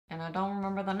and I don't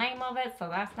remember the name of it, so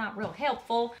that's not real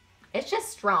helpful. It's just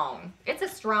strong. It's a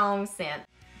strong scent.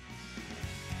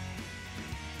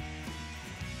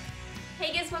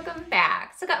 Hey guys, welcome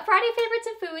back. So got Friday favorites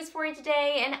and Fooeys for you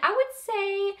today, and I would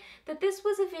say that this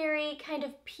was a very kind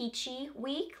of peachy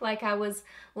week. Like I was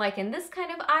liking this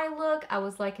kind of eye look. I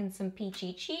was liking some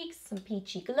peachy cheeks, some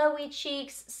peachy glowy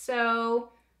cheeks. So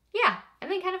yeah, and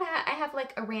then kind of I have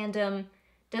like a random,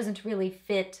 doesn't really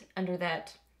fit under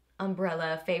that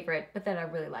umbrella favorite, but that I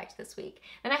really liked this week.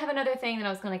 And I have another thing that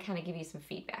I was gonna kind of give you some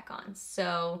feedback on.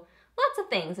 So lots of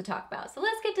things to talk about. So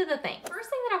let's get to the thing. First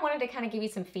thing that I wanted to kind of give you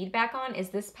some feedback on is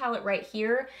this palette right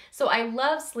here. So I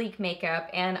love Sleek makeup,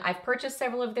 and I've purchased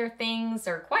several of their things,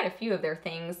 or quite a few of their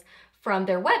things, from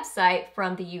their website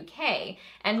from the UK.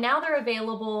 And now they're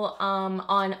available on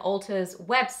Ulta's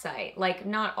website. Like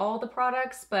not all the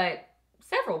products, but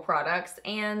several products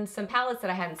and some palettes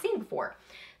that I hadn't seen before.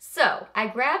 So I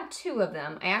grabbed two of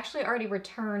them. I actually already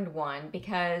returned one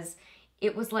because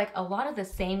it was like a lot of the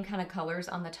same kind of colors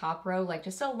on the top row, like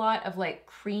just a lot of like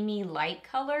creamy light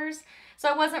colors. So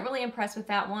I wasn't really impressed with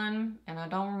that one, and I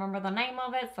don't remember the name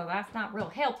of it, so that's not real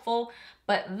helpful.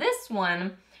 But this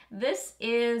one, this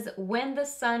is When the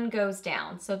Sun Goes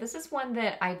Down. So this is one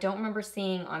that I don't remember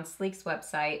seeing on Sleek's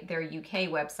website, their UK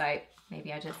website.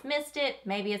 Maybe I just missed it.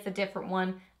 Maybe it's a different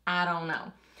one. I don't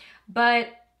know. But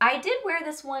I did wear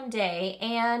this one day,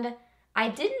 and I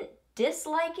didn't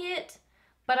dislike it,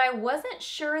 but I wasn't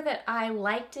sure that I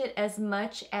liked it as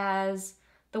much as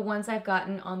the ones I've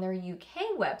gotten on their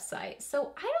UK website.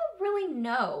 So I don't really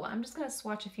know. I'm just gonna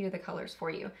swatch a few of the colors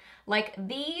for you. Like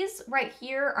these right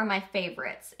here are my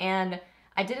favorites, and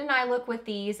I did an eye look with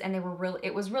these, and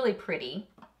it was really pretty.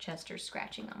 Chester's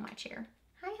scratching on my chair.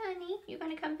 Hi honey, you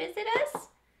gonna come visit us?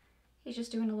 He's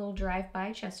just doing a little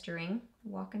drive-by Chestering,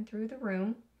 walking through the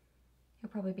room. He'll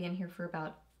probably be in here for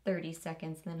about 30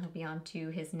 seconds, and then he'll be on to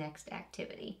his next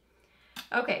activity.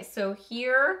 Okay, so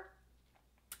here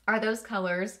are those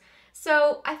colors.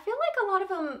 So I feel like a lot of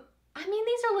them, I mean,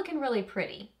 these are looking really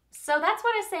pretty. So that's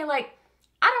what I say, like,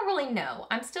 I don't really know.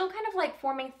 I'm still kind of like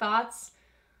forming thoughts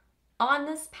on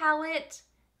this palette.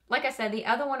 Like I said, the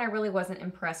other one I really wasn't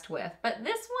impressed with, but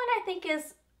this one I think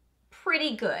is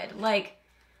pretty good. Like,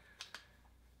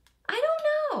 I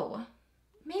don't know.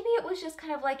 Maybe it was just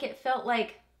kind of like, it felt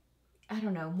like, I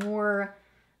don't know, more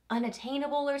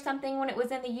unattainable or something when it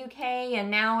was in the UK, and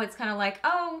now it's kind of like,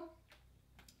 oh,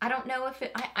 I don't know if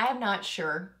it, I'm not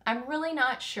sure. I'm really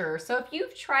not sure. So if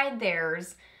you've tried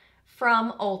theirs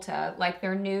from Ulta, like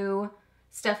their new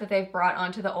stuff that they've brought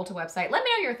onto the Ulta website, let me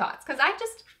know your thoughts, because I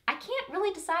can't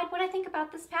really decide what I think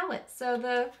about this palette.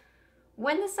 So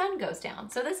When the Sun Goes Down.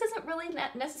 So this isn't really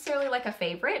necessarily like a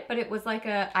favorite, but it was like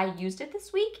I used it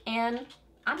this week, and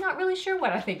I'm not really sure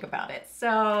what I think about it.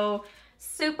 So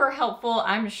super helpful,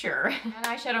 I'm sure. An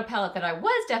eyeshadow palette that I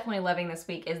was definitely loving this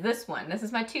week is this one. This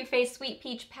is my Too Faced Sweet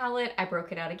Peach palette. I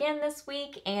broke it out again this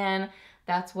week, and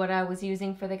that's what I was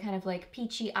using for the kind of like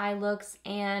peachy eye looks,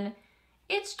 and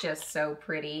it's just so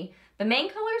pretty. The main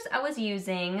colors I was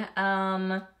using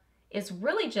is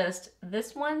really just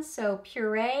this one, so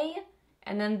Puree,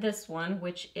 and then this one,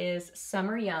 which is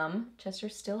Summer Yum.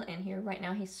 Chester's still in here. Right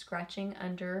now he's scratching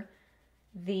under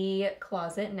the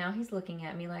closet. Now he's looking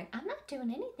at me like, I'm not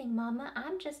doing anything, Mama.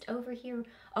 I'm just over here.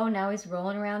 Oh, now he's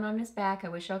rolling around on his back. I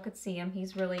wish y'all could see him.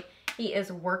 He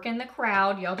is working the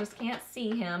crowd. Y'all just can't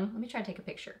see him. Let me try to take a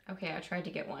picture. Okay, I tried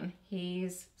to get one.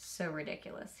 He's so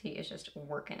ridiculous. He is just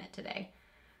working it today.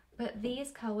 But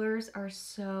these colors are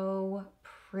so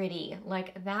pretty.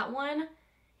 Like that one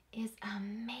is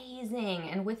amazing,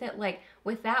 and with it, like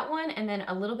with that one and then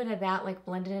a little bit of that like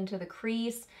blended into the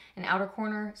crease and outer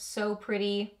corner, so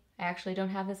pretty. I actually don't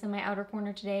have this in my outer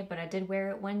corner today, but I did wear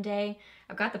it one day.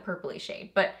 I've got the purpley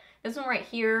shade, but this one right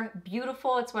here,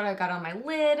 beautiful. It's what I got on my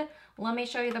lid. Let me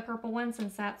show you the purple one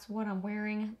since that's what I'm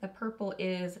wearing. The purple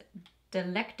is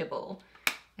Delectable,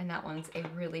 and that one's a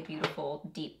really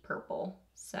beautiful deep purple.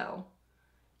 So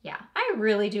yeah, I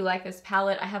really do like this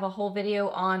palette. I have a whole video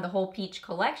on the whole peach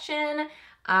collection.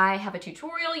 I have a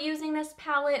tutorial using this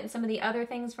palette and some of the other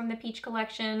things from the peach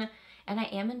collection, and I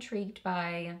am intrigued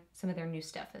by some of their new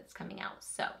stuff that's coming out.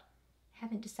 So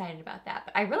haven't decided about that,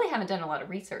 but I really haven't done a lot of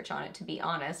research on it, to be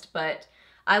honest, but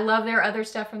I love their other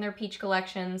stuff from their peach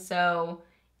collection. So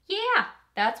yeah,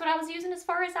 that's what I was using as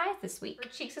far as eyes this week. For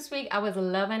cheeks this week, I was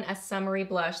loving a summery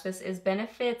blush. This is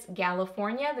Benefit's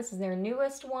California. This is their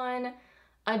newest one.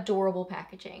 Adorable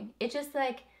packaging. It just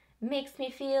like makes me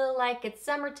feel like it's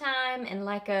summertime and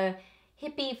like a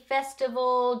hippie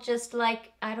festival, just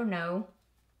like, I don't know,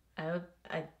 a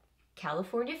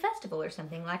California festival or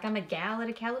something. Like I'm a gal at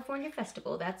a California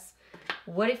festival. That's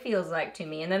what it feels like to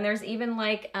me. And then there's even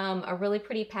like a really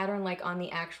pretty pattern like on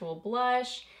the actual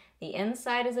blush. The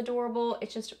inside is adorable.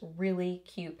 It's just really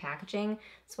cute packaging.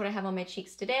 That's what I have on my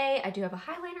cheeks today. I do have a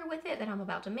highlighter with it that I'm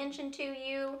about to mention to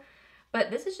you. But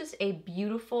this is just a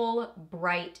beautiful,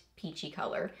 bright, peachy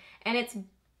color. And it's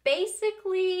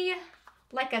basically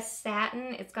like a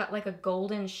satin. It's got like a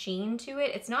golden sheen to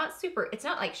it. It's not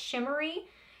like shimmery.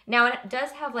 Now it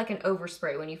does have like an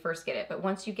overspray when you first get it, but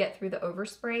once you get through the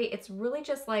overspray, it's really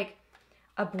just like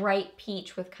a bright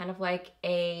peach with kind of like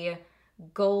a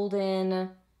golden,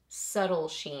 subtle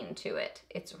sheen to it.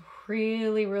 It's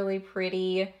really, really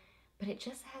pretty, but it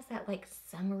just has that like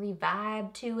summery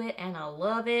vibe to it, and I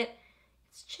love it.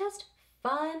 It's just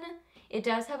fun. It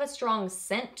does have a strong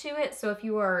scent to it, so if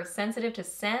you are sensitive to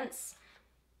scents,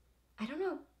 I don't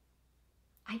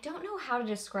know how to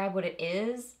describe what it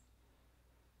is,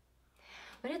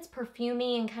 but it's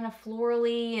perfumey and kind of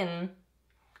florally, and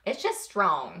it's just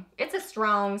strong. It's a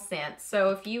strong scent,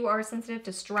 so if you are sensitive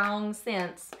to strong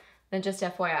scents, then just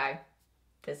FYI,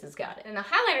 this has got it. And the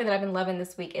highlighter that I've been loving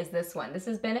this week is this one. This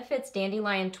is Benefit's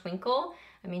Dandelion Twinkle.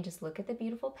 I mean, just look at the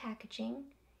beautiful packaging.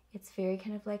 It's very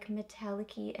kind of like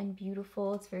metallic-y and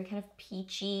beautiful. It's very kind of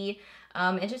peachy.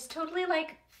 It just totally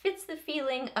like fits the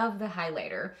feeling of the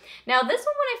highlighter. Now this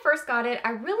one, when I first got it, I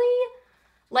really,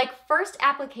 like first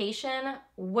application,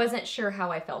 wasn't sure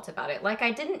how I felt about it. Like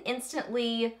I didn't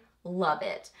instantly love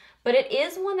it, but it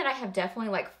is one that I have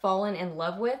definitely like fallen in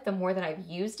love with the more that I've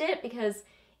used it, because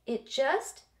it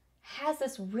just has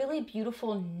this really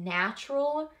beautiful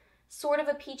natural sort of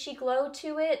a peachy glow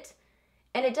to it.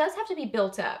 And it does have to be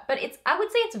built up, but I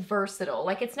would say it's versatile.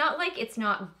 Like it's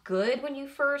not good when you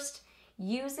first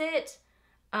use it,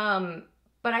 but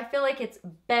I feel like it's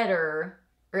better,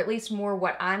 or at least more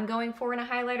what I'm going for in a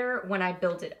highlighter, when I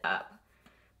build it up.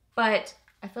 But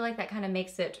I feel like that kind of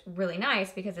makes it really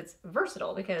nice because it's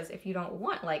versatile, because if you don't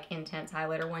want like intense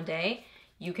highlighter one day,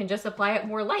 you can just apply it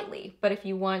more lightly. But if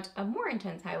you want a more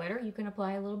intense highlighter, you can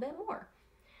apply a little bit more.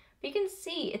 But you can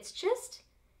see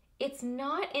it's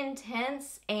not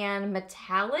intense and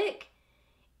metallic.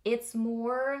 It's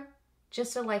more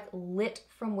just a like lit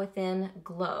from within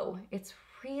glow. It's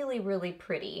really, really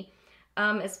pretty.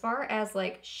 As far as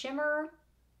like shimmer,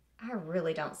 I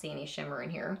really don't see any shimmer in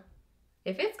here.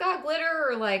 If it's got glitter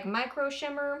or like micro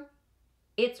shimmer,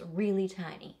 it's really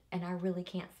tiny and I really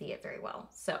can't see it very well.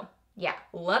 So yeah,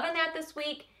 loving that this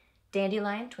week.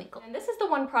 Dandelion Twinkle. And this is the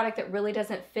one product that really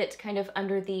doesn't fit kind of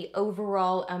under the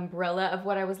overall umbrella of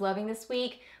what I was loving this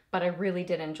week, but I really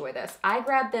did enjoy this. I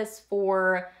grabbed this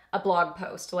for a blog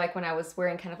post, like when I was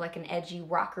wearing kind of like an edgy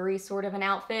rockery sort of an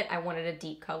outfit. I wanted a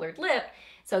deep colored lip,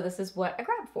 so this is what I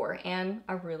grabbed for, and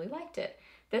I really liked it.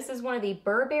 This is one of the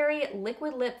Burberry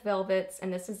Liquid Lip Velvets,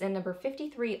 and this is in number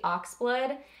 53 Oxblood,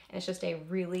 and it's just a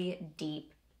really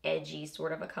deep, edgy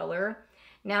sort of a color.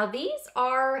 Now these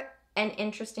are an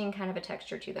interesting kind of a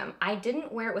texture to them. I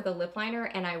didn't wear it with a lip liner,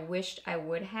 and I wished I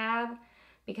would have,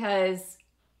 because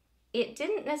it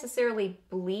didn't necessarily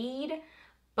bleed,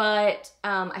 but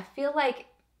I feel like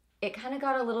it kind of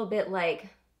got a little bit like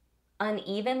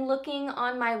uneven looking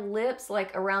on my lips,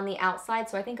 like around the outside,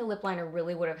 so I think a lip liner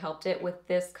really would have helped it with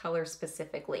this color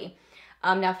specifically.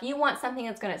 Now if you want something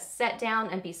that's going to set down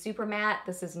and be super matte,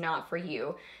 this is not for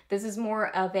you. This is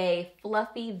more of a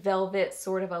fluffy velvet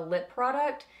sort of a lip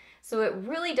product, so it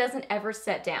really doesn't ever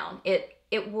set down.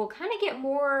 It will kind of get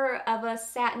more of a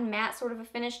satin matte sort of a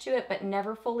finish to it, but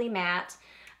never fully matte.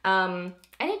 And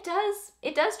it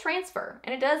does transfer,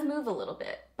 and it does move a little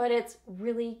bit, but it's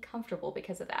really comfortable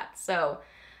because of that. So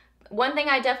one thing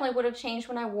I definitely would have changed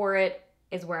when I wore it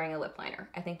is wearing a lip liner.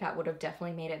 I think that would have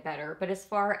definitely made it better. But as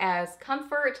far as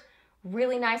comfort,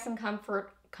 really nice and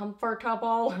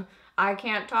comfortable. I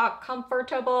can't talk.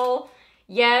 Comfortable.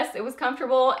 Yes, it was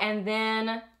comfortable, and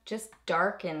then just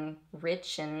dark and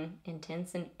rich and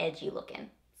intense and edgy looking.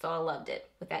 So I loved it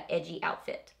with that edgy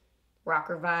outfit.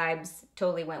 Rocker vibes,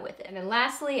 totally went with it. And then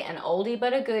lastly, an oldie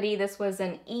but a goodie. This was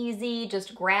an easy,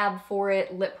 just grab for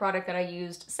it lip product that I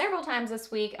used several times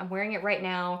this week. I'm wearing it right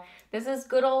now. This is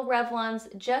good old Revlon's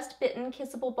Just Bitten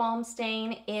Kissable Balm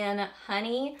Stain in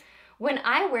Honey. When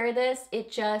I wear this,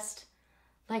 it just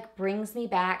like brings me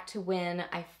back to when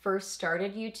I first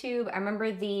started YouTube. I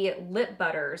remember the lip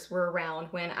butters were around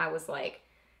when I was like,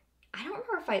 I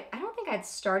don't think I'd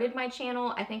started my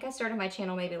channel. I think I started my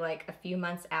channel maybe like a few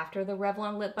months after the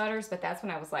Revlon lip butters, but that's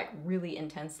when I was like really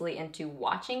intensely into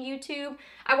watching YouTube.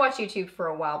 I watched YouTube for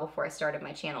a while before I started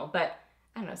my channel, but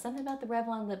I don't know, something about the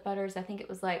Revlon lip butters. I think it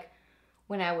was like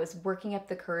when I was working up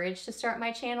the courage to start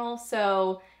my channel.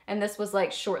 So, and this was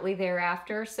like shortly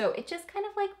thereafter. So it just kind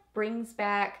of like brings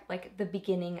back like the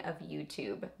beginning of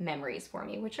YouTube memories for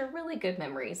me, which are really good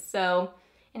memories. So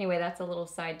anyway, that's a little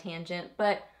side tangent,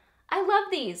 but I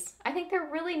love these. I think they're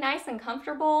really nice and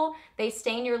comfortable. They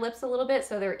stain your lips a little bit,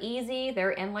 so they're easy.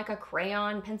 They're in like a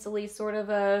crayon, pencil-y sort of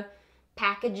a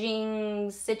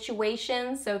packaging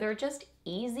situation, so they're just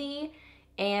easy.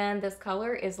 And this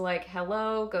color is like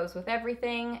hello, goes with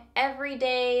everything.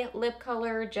 Everyday lip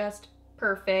color, just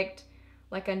perfect.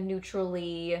 Like a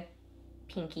neutrally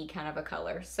pinky kind of a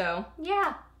color. So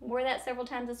yeah, wore that several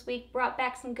times this week, brought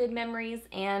back some good memories,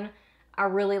 and I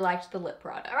really liked the lip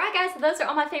product. All right guys, so those are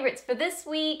all my favorites for this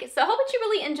week. So I hope that you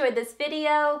really enjoyed this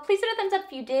video. Please hit a thumbs up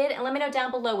if you did, and let me know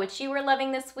down below what you were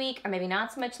loving this week, or maybe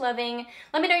not so much loving.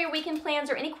 Let me know your weekend plans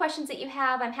or any questions that you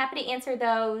have. I'm happy to answer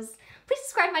those. Please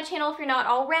subscribe to my channel if you're not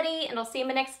already, and I'll see you in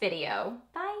my next video.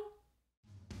 Bye.